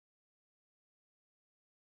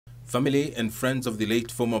Family and friends of the late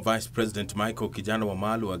former Vice President Michael Kijana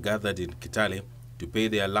Wamalwa gathered in Kitale to pay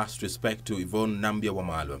their last respect to Yvonne Nambia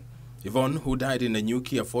Wamalwa. Yvonne, who died in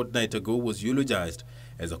Nanyuki a fortnight ago, was eulogized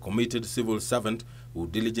as a committed civil servant who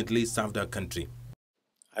diligently served her country.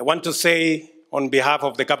 I want to say on behalf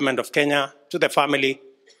of the government of Kenya to the family,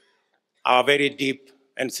 our very deep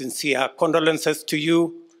and sincere condolences to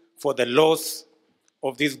you for the loss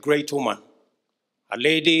of this great woman, a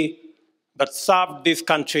lady that served this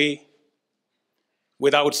country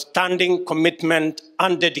with outstanding commitment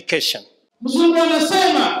and dedication. Mzungu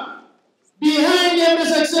anasema, behind every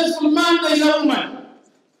successful man there is a woman.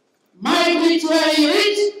 Mine reach where he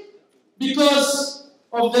reached because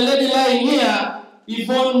of the lady lying here,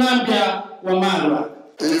 Yvonne Nambia Wamalwa.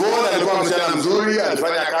 Yvonne alikuwa msichana mzuri,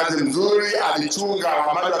 alifanya kazi mzuri, alichunga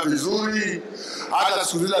Wamalwa vizuri. Hata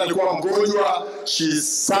siku zile alikuwa mgonjwa, she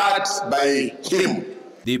sat by him.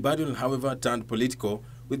 The battle, however, turned political,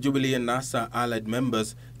 with Jubilee and NASA allied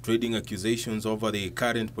members trading accusations over the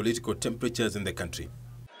current political temperatures in the country.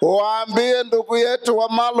 Waambie ndugu yetu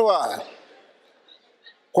Wamalwa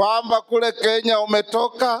kwamba kule Kenya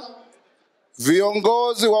umetoka,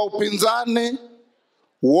 viongozi wa upinzani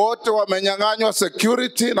wote wamenyang'anywa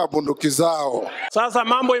security na bunduki zao. Sasa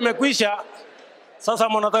mambo imekwisha. Sasa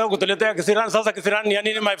mnataka kutuletea kisirani. Sasa kisirani ni ya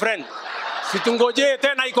nini, my friend? Situngojee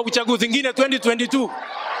tena iko uchaguzi mwingine 2022.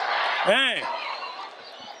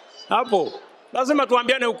 Hapo lazima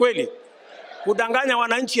tuambiane ukweli. Kudanganya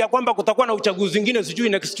wananchi ya kwamba kutakuwa na uchaguzi mwingine sijui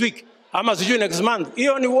next week ama sijui next month,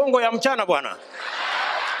 hiyo ni uongo ya mchana bwana.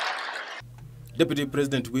 Deputy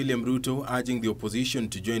President William Ruto urging the opposition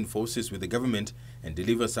to join forces with the government and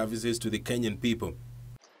deliver services to the Kenyan people.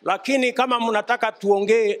 Lakini kama mnataka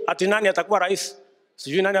tuongee ati nani atakuwa rais,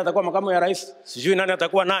 sijui nani atakuwa makamu ya rais, sijui nani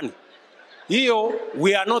atakuwa nani, hiyo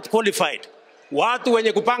we are not qualified. Watu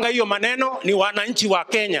wenye kupanga hiyo maneno ni wananchi wa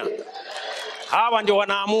Kenya. Hawa ndio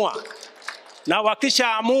wanaamua. Na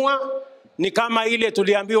wakishaamua ni kama ile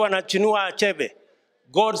tuliambiwa na Chinua Achebe,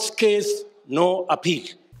 God's case, no appeal.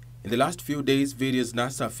 In the last few days, various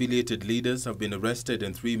NASA-affiliated leaders have been arrested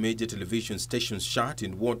and 3 major television stations shut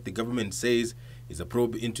in what the government says is a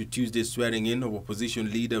probe into Tuesday's swearing-in of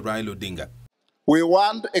opposition leader Raila Odinga. We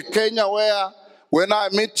want a Kenya where when I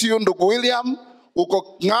meet you, ndugu William,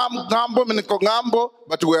 uko ngambo, miniko ngambo,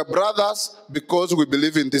 but we are brothers because we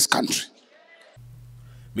believe in this country.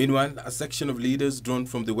 Meanwhile, a section of leaders drawn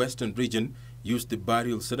from the Western region used the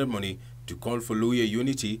burial ceremony to call for Luhya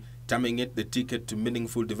unity, terming it the ticket to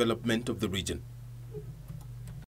meaningful development of the region.